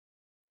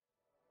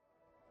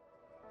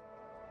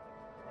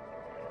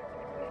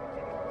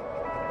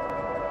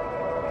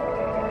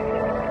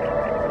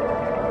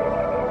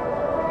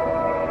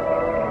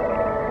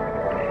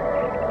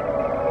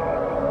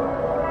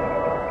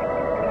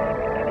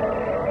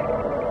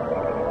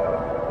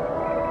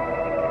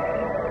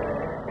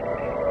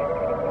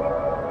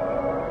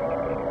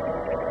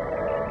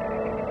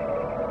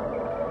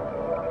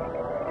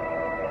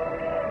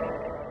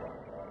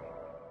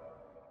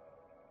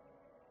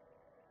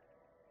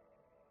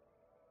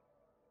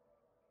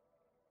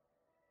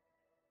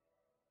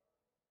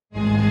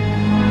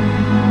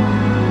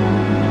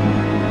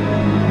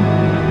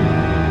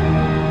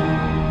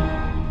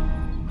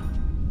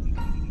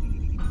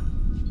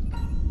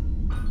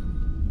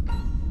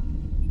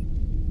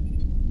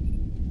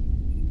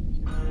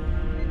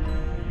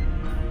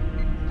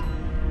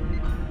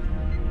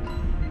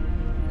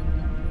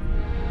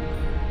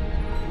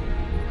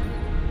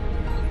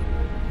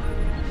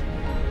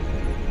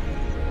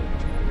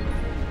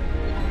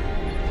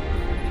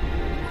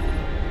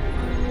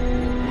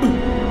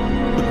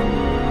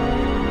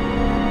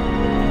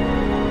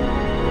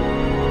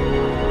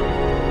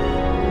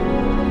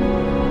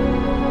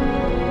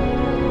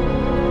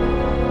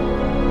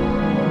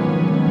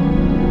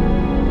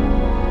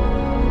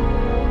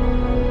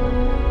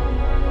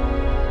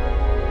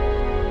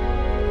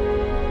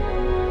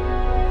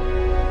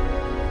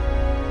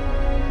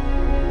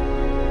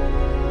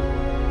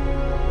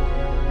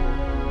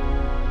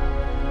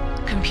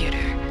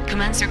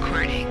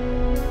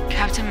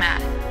Captain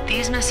Matt,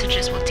 these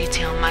messages will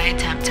detail my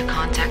attempt to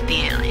contact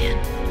the alien.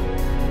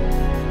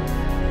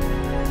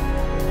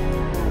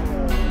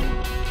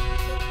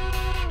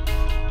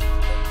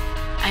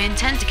 I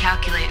intend to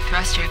calculate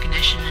thruster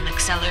ignition and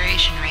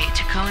acceleration rate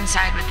to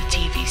coincide with the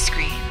TV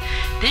screen.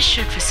 This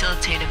should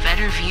facilitate a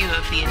better view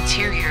of the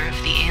interior of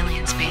the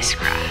alien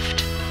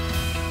spacecraft.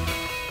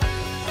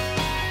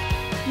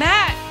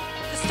 Matt,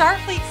 the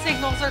Starfleet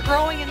signals are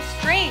growing in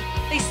strength.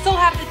 They still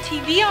have the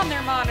TV on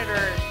their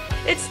monitor.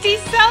 It's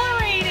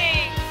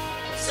decelerating!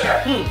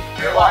 Sir,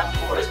 your lock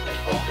door has been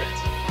opened,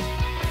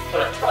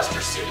 but a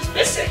thruster suit is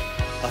missing.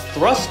 A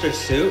thruster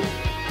suit?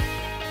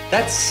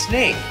 That's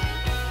Snake.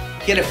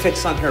 Get a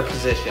fix on her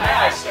position.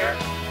 Aye, aye, sir.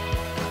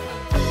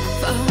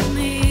 Follow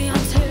me on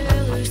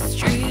Taylor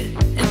Street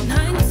in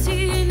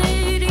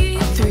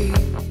 1983.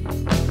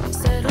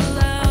 Settle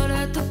out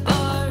at the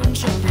bar and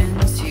jump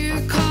into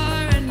your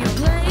car and your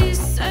play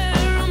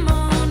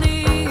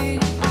ceremony.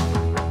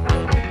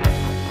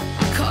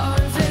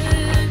 Carve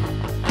it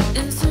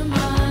into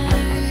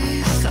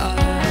my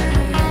thigh.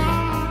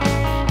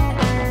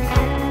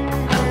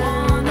 I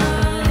wanna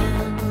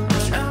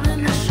drown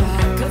in the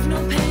shock of no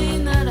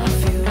pain that I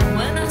feel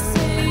when I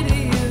say to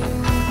you,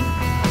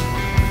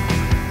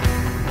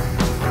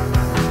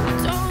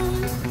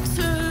 don't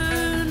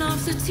turn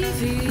off the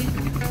TV,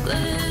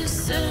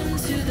 listen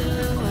to the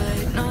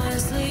white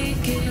noise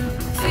leaking,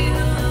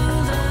 feel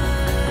the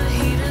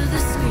heat of the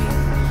screen,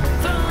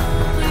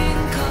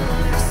 throwing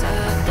colors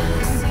at the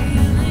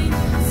ceiling,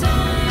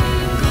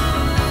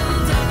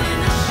 tangled up in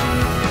a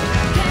sheet,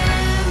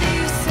 candy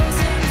says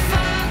and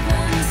fog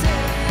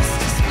lenses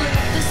to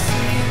split the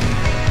scene.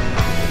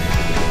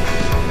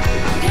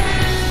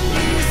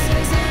 Candy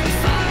says and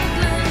fog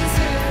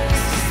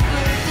lenses to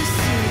split the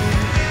scene.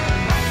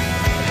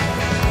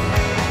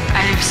 I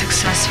have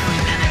successfully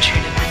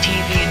penetrated the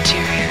TV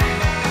interior.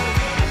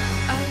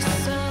 I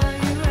saw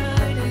you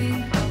riding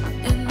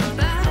in the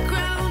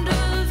background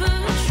of a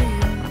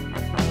dream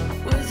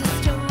with a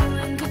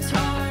stolen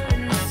guitar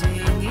and you're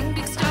singing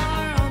Big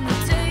Star on the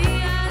day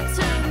I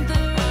turned 13.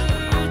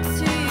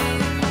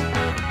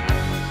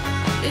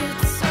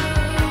 It's a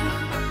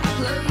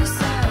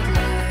place I'd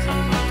like.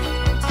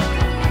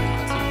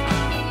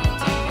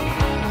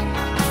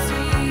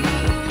 See you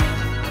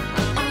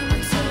on the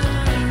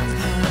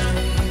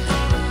turnpike.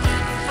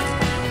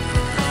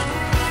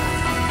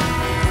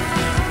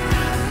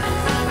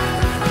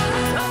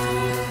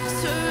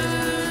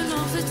 Turn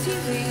off the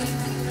TV,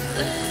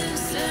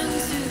 listen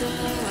to the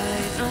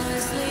white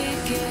noise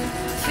leaking,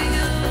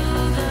 feel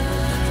the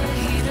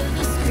heat of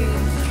the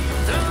screen,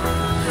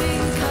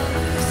 throwing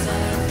colors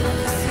at the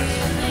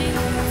ceiling,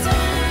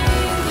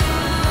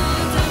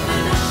 tangled up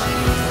in a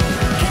sheet,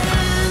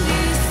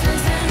 candy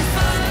says and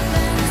fog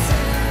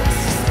lenses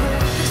to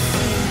split the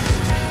scene.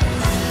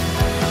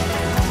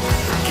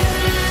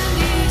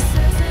 Candy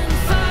says and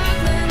fog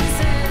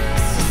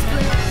lenses to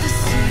split the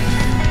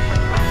scene.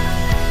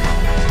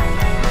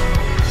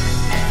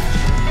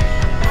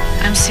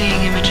 I'm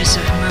seeing images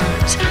of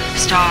moons,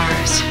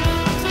 stars,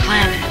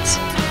 planets,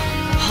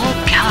 whole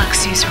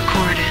galaxies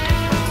recorded.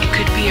 It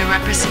could be a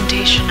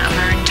representation of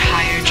our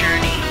entire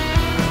journey.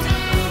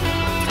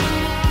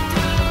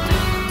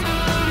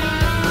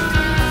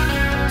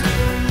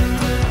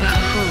 But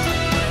who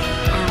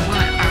or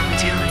what are we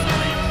dealing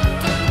with?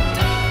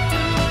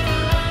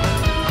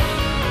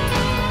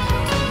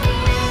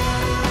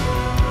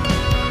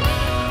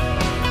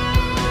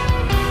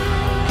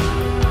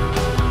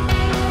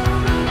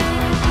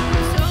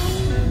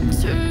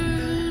 Don't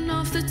turn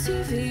off the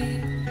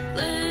TV,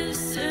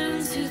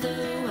 listen to the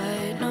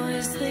white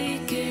noise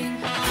leaking,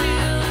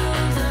 feel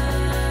the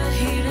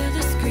heat of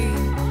the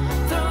screen,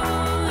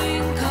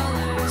 throwing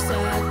colors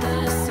at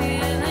the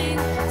ceiling,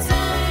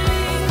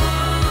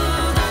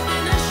 tangled up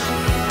in a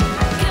sheet,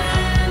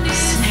 candy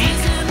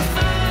Snake? and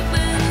fog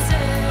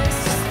lenses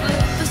to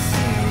split the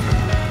scene.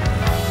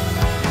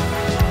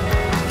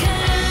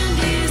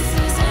 Candy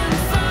and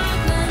fog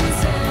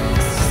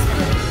lenses to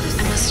split the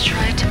I must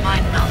try to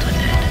mind meld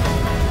with it.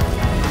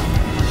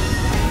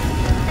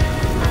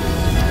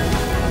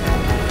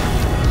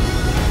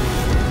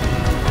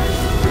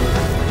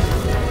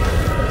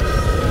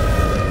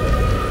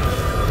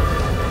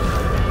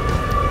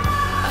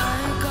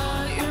 I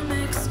got your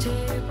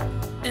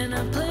mixtape and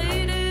I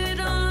played it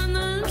on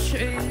the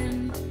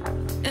train.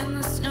 And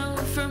the snow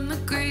from the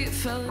grate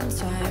fell in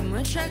time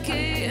with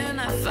Chucky, and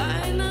I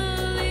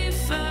finally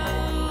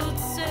felt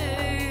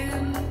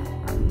sane.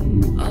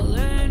 I'll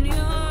learn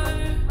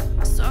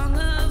your song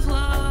of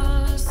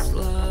lost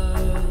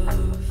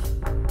love.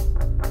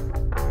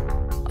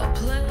 I'll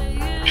play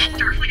it.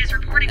 Starfleet is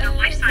reporting no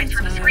life signs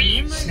from the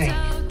screen. Snake.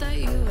 That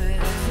you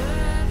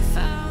ever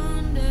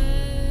found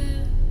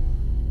it.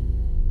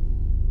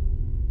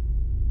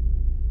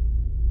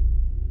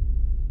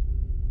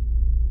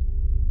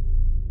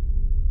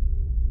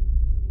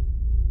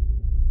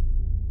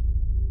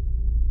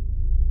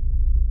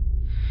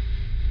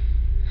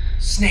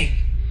 Snake.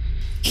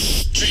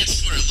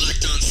 Transporter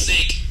locked on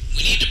Snake.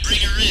 We need to bring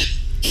her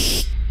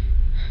in.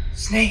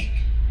 Snake.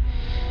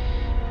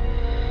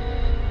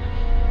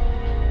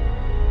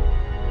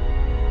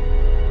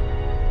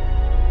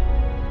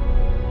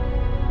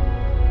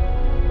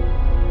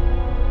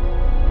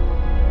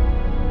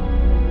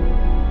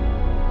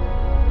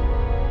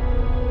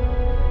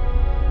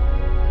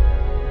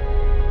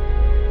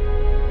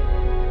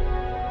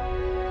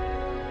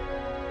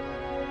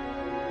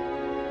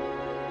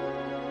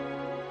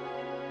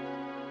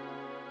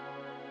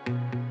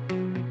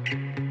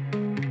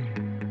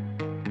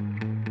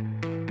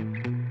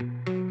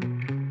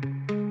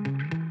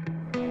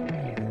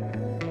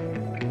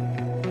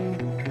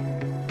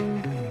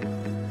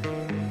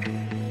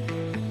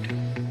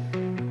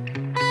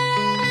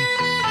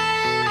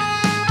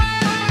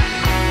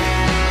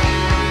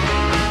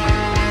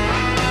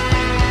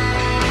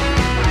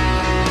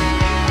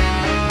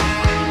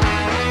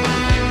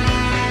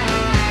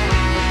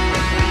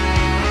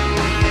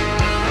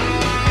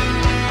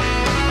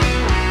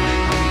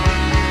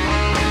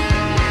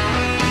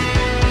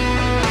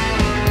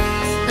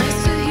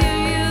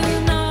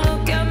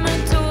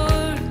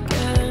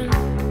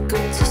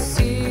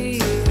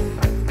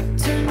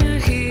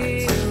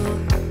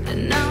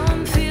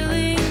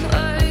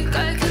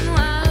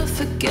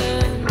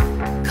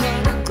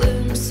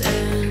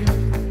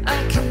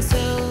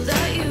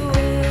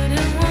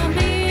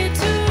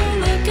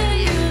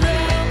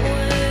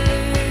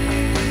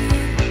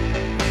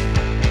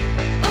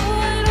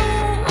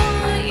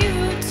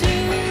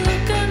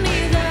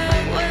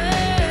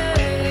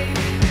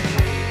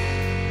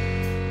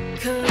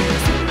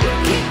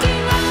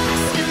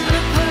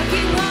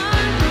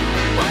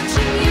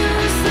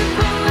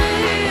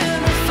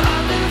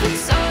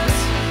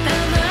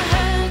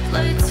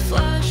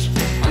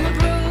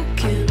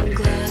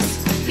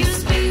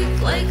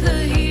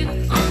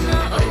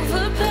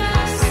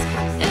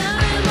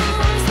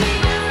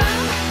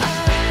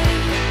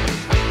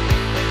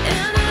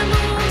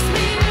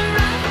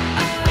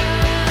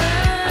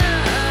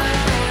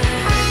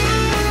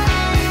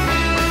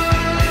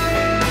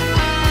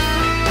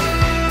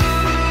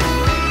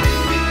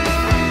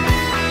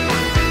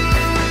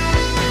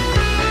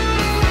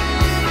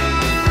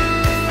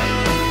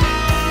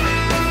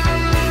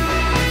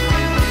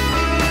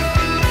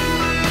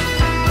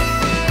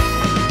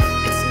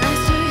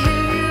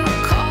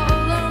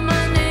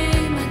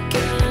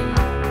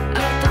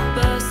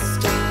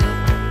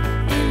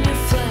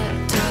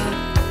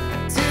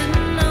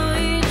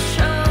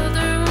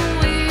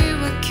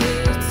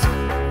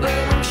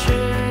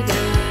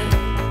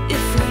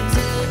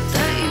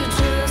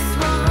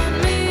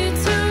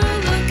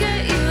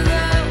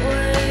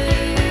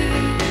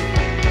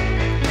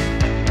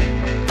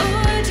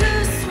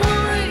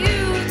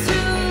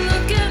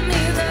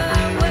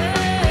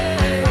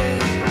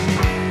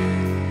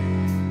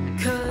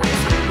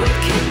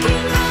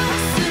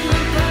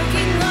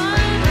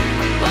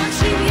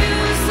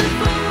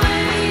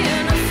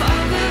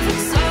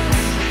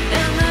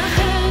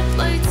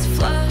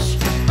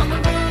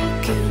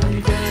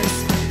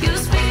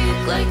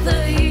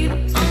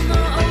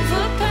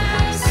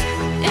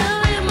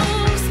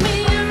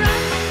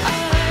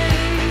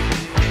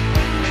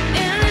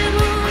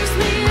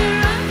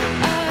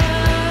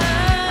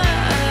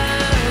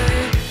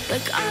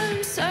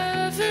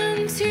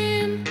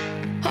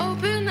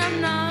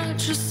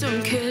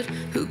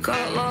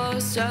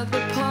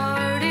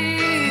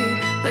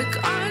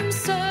 quick.